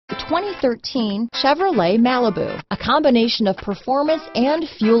2013 Chevrolet Malibu, a combination of performance and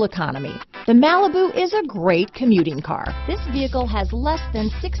fuel economy. The Malibu is a great commuting car. This vehicle has less than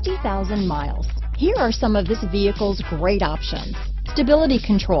 60,000 miles. Here are some of this vehicle's great options: stability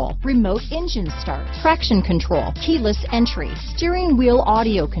control, remote engine start, traction control, keyless entry, steering wheel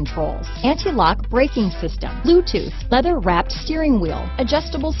audio controls, anti-lock braking system, Bluetooth, leather-wrapped steering wheel,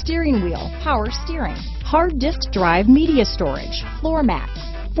 adjustable steering wheel, power steering, hard disk drive media storage, floor mats,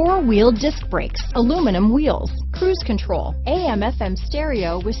 four-wheel disc brakes, aluminum wheels, cruise control, AM/FM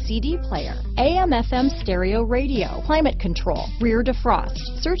stereo with CD player, AM/FM stereo radio, climate control, rear defrost.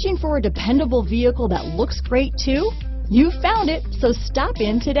 Searching for a dependable vehicle that looks great too? You found it, so stop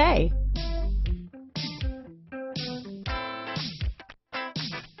in today.